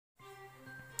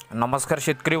नमस्कार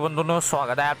शेतकरी बंधूंनो,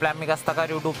 स्वागत आहे आपल्या आम्ही कस्टकार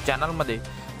यूट्यूब चॅनलमध्ये।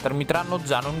 तर मित्रांनो,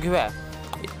 जाणून घेऊया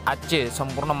आजचे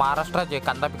संपूर्ण महाराष्ट्राचे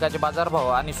कांदा पिकाचे बाजारभाव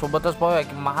आणि सोबतच पाहूया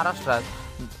की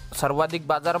महाराष्ट्रात सर्वाधिक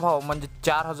बाजारभाव म्हणजे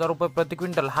 4000 रुपये प्रति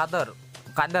क्विंटल हा दर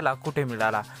कांद्याला कुठे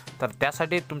मिळाला। तर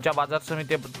त्यासाठी तुमच्या बाजार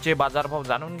समितीचे बाजारभाव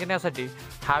जाणून घेण्यासाठी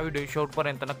हा व्हिडिओ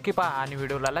शेवटपर्यंत नक्की पहा आणि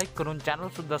व्हिडिओला लाईक करून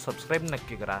चॅनलसुद्धा सबस्क्राईब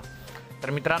नक्की करा। तर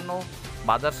मित्रांनो,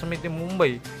 बाजार समिती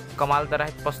मुंबई कमाल दर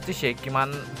आहेत 3500,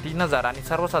 किमान 3000 आणि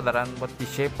सर्वसाधारण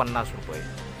 3250 रुपये।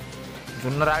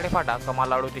 जुन्नर आलेफाटा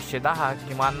कमाल 3810,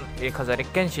 किमान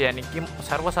 1081 आणि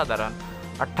सर्वसाधारण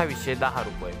 2810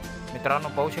 रुपये। मित्रांनो,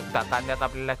 पाहू शकता कांद्यात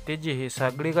आपल्याला तेजी ही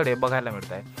सगळीकडे बघायला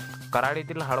मिळत आहे।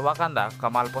 कराडीतील हळवा कांदा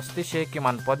कमाल 3500,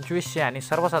 किमान 2500 आणि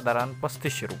सर्वसाधारण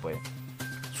 3500 रुपये।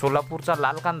 सोलापूरचा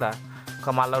लाल कांदा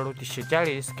कमाल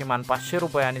 3840, किमान 500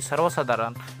 रुपये आणि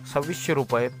सर्वसाधारण 2600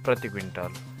 रुपये प्रति क्विंटल।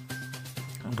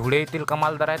 धुळे येथील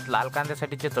कमाल दर आहेत लाल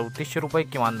कांद्यासाठीचे 3400 रुपये,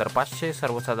 किमान दर 500,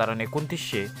 सर्वसाधारण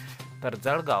 2900। तर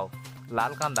जळगाव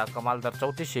लाल कांदा कमाल दर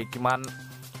 3400, किमान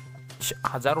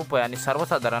 1000 रुपये आणि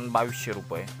सर्वसाधारण 2200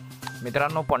 रुपये।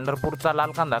 मित्रांनो, पंढरपूरचा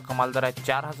लाल कांदा कमाल दर आहे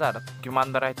 4000,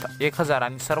 किमान दर आहे 1000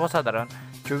 आणि सर्वसाधारण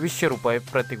 2400 रुपये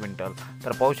प्रति क्विंटल।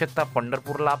 तर पाहू शकता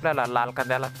पंढरपूरला आपल्याला लाल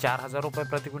कांद्याला 4000 रुपये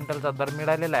प्रति क्विंटलचा दर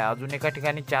मिळालेला आहे। अजून एका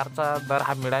ठिकाणी 4चा दर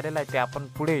हा मिळालेला आहे, ते आपण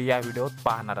पुढे या व्हिडिओत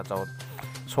पाहणारच आहोत।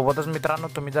 सोबतच मित्रांनो,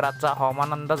 तुम्ही जर आजचा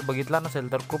हवामान अंदाज बघितला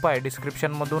नसेल तर कृपया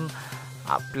डिस्क्रिप्शनमधून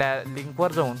आपल्या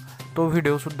लिंकवर जाऊन तो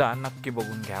व्हिडिओसुद्धा नक्की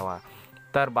बघून घ्यावा।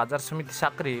 तर बाजार समिती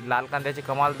साक्री लाल कांद्याचे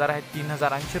कमाल दर आहे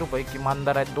 3080 रुपये, किमान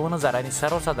दर आहे 2000 आणि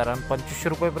सर्वसाधारण 2500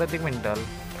 रुपये प्रति क्विंटल।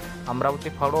 अमरावती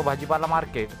फळो भाजीपाला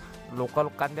मार्केट लोकल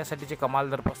कांद्यासाठीचे कमाल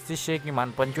दर 3500,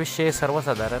 किमान 2500,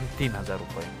 सर्वसाधारण 3000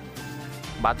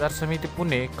 रुपये। बाजार समिती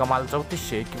पुणे कमाल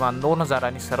 3400, किमान 2000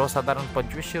 आणि सर्वसाधारण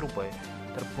 2500 रुपये।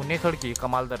 तर पुणे खडकी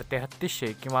कमाल दर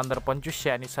 3300, किमान दर 2500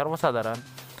 आणि सर्वसाधारण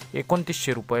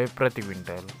 2900 रुपये प्रति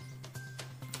क्विंटल।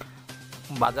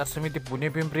 बाजार समिती पुणे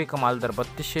पिंपरी कमाल दर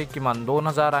 3200, किमान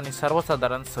 2000 आणि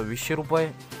सर्वसाधारण 2600 रुपये।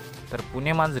 तर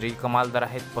पुणे मांजरी कमाल दर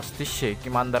आहेत 3500,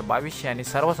 किमान दर 2200 आणि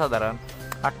सर्वसाधारण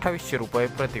 2800 रुपये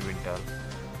प्रति क्विंटल।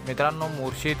 मित्रांनो,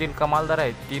 मोर्शी येथील कमाल दर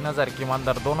आहेत 3000, किमान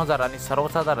दर 2000 आणि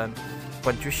सर्वसाधारण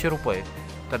 2500 रुपये।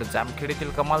 तर जामखेड येथील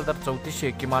कमाल दर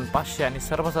 3400, किमान 500 आणि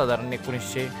सर्वसाधारण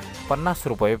 1950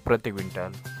 रुपये प्रति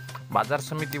क्विंटल। बाजार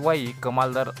समिती वाई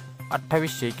कमाल दर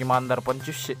 2800, किमान दर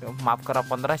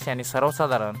 1500 आणि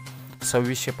सर्वसाधारण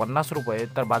 2650 रुपये।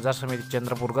 तर बाजार समिती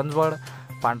चंद्रपूर गंजवड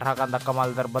पांढरा कांदा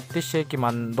कमाल दर 3200,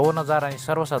 किमान 2000 आणि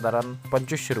सर्वसाधारण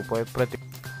 2500 रुपये प्रति।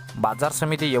 बाजार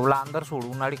समिती येवला अंदरसूड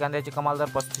उन्हाळी कांद्याचे कमाल दर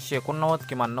 3589,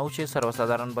 किमान 900,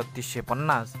 सर्वसाधारण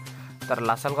 3250। तर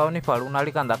लासलगाव निफाड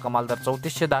उन्हाळी कांदा कमाल दर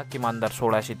 3410, किमान दर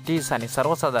 1630 आणि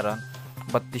सर्वसाधारण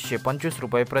 3225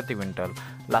 रुपये प्रति क्विंटल।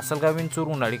 लासलगाव विंचूर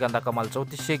उन्हाळी कांदा कमाल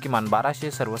 3400, किमान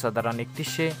 1200, सर्वसाधारण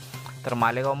 3100। तर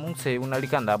मालेगाव मुंगसे उन्हाळी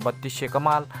कांदा 3200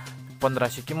 कमाल,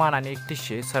 1500 किमान आणि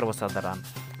 3100 सर्वसाधारण।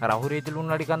 राहुरी येथील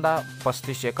उन्हाळी कांदा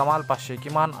 3500 कमाल, 500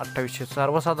 किमान, 2800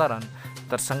 सर्वसाधारण।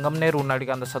 तर संगमनेर उन्हाळी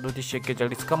कांदा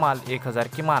 3741 कमाल, 1000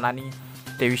 किमान आणि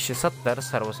 2370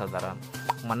 सर्वसाधारण।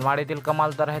 मनमाड येथील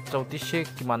कमाल दर आहेत 3400,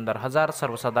 किमान दर 1000,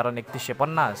 सर्वसाधारण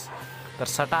 3150। तर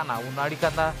सटाणा उन्हाळी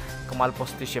कांदा कमाल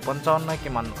 3555,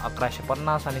 किमान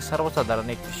 1150 आणि सर्वसाधारण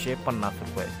 3150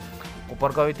 रुपये।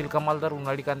 कोपरगाव येथील कमाल दर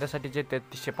उन्हाळी कांद्यासाठीचे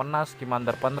 3350, किमान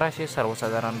दर 1500,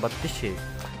 सर्वसाधारण 3200।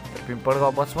 तर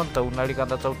पिंपळगाव बसवंत उन्हाळी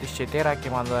कांदा 3413,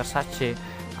 किमान दर 700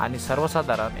 आणि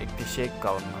सर्वसाधारण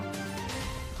 3151।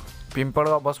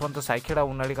 पिंपळगाव बसवंत सायखेडा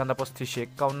उन्हाळी कांदा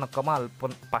 3551 कमाल,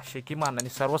 500 किमान आणि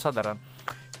सर्वसाधारण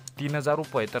 3000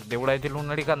 रुपये। तर देवळा येथील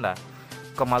उन्हाळी कांदा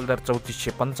कमाल दर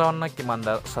 3455, किमान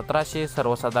दर 1700,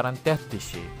 सर्वसाधारण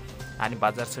 3300। आणि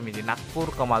बाजार समिती नागपूर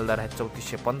कमाल दर आहे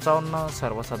 3455,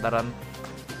 सर्वसाधारण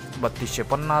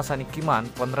 3250 आणि किमान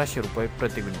 1500 रुपये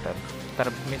प्रति क्विंटल। तर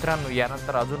मित्रांनो,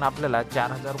 यानंतर अजून आपल्याला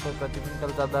 4000 रुपये प्रति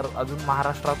क्विंटलचा दर अजून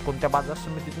महाराष्ट्रात कोणत्या बाजार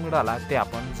समितीत मिळाला ते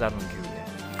आपण जाणून घेऊया।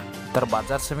 तर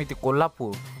बाजार समिती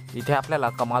कोल्हापूर इथे आपल्याला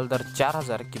कमाल दर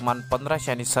 4000, किमान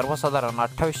 1500 आणि सर्वसाधारण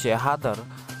 2800 हा दर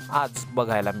आज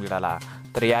बघायला मिळाला।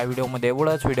 तर या व्हिडिओमध्ये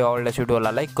एवढंच। व्हिडिओ आवडल्यास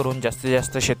व्हिडिओला लाईक करून जास्तीत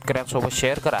जास्त शेतकऱ्यांसोबत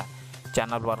शेअर करा।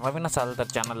 चॅनलवर नवीन असाल तर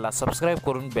चॅनलला सबस्क्राईब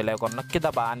करून बेल आयकॉन नक्की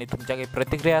दाबा आणि तुमच्या काही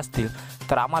प्रतिक्रिया असतील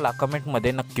तर आम्हाला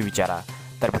कमेंटमध्ये नक्की विचारा।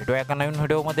 तर भेटूया एका नवीन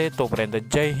व्हिडिओमध्ये, तोपर्यंत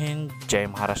जय हिंद, जय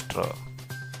महाराष्ट्र।